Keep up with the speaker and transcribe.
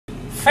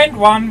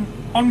FendtONE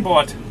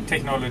onboard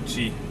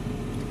technology.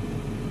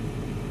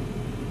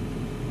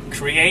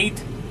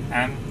 Create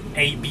an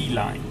AB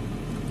line.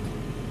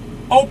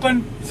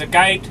 Open the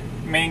guide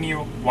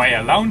menu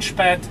via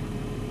Launchpad.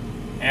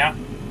 Yeah.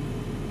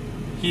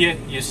 Here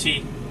you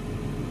see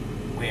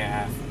we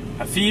have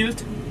a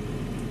field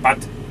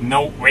but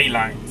no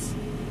waylines.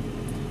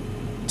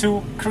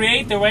 To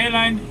create the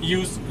wayline,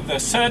 use the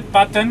third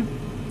button.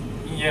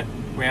 Here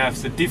we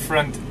have the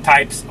different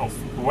types of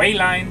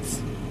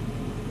waylines.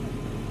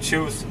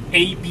 Choose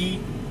AB,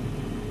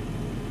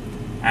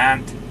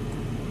 and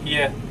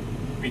here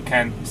we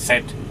can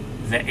set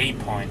the A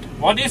point.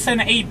 What is an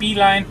AB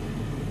line?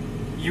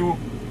 You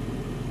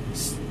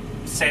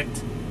set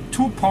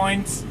 2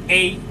 points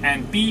A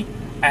and B,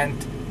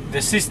 and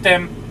the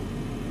system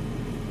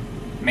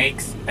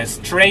makes a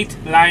straight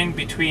line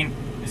between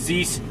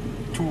these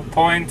 2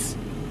 points,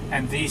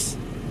 and this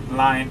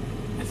line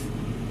is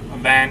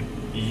then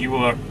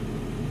your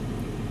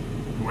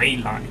way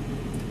line.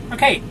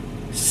 Okay,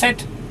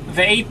 set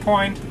the A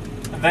point,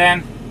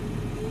 then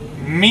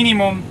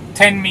minimum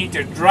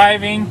 10-meter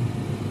driving.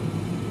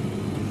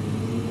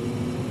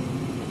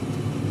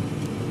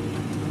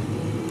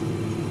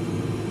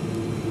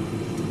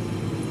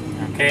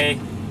 Okay,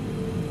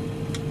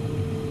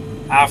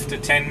 after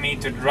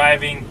 10-meter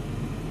driving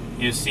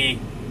you see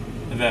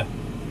the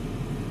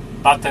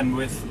button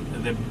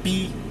with the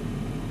B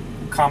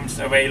comes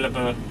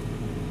available.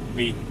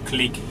 We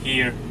click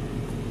here.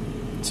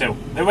 So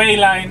the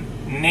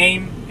wayline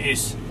name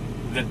is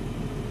the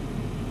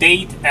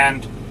date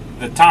and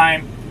the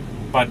time,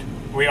 but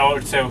we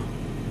also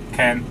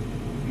can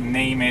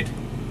name it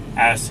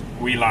as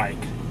we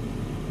like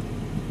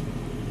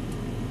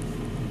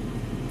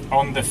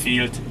on the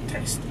field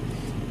test.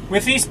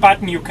 With this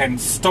button you can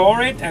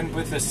store it, and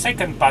with the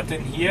second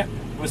button here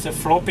with the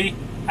floppy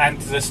and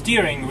the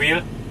steering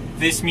wheel,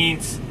 this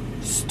means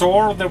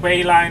store the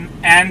wayline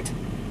and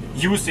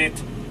use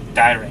it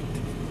direct.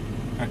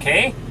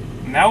 Okay,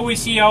 now we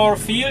see our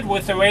field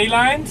with the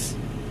waylines.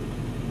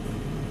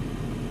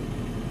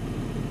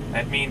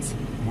 That means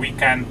we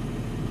can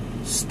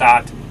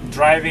start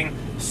driving.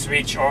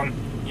 Switch on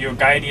your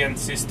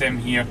guidance system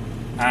here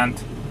and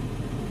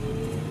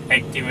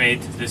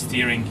activate the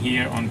steering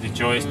here on the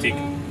joystick,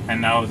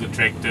 and now the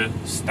tractor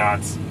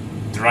starts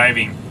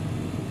driving.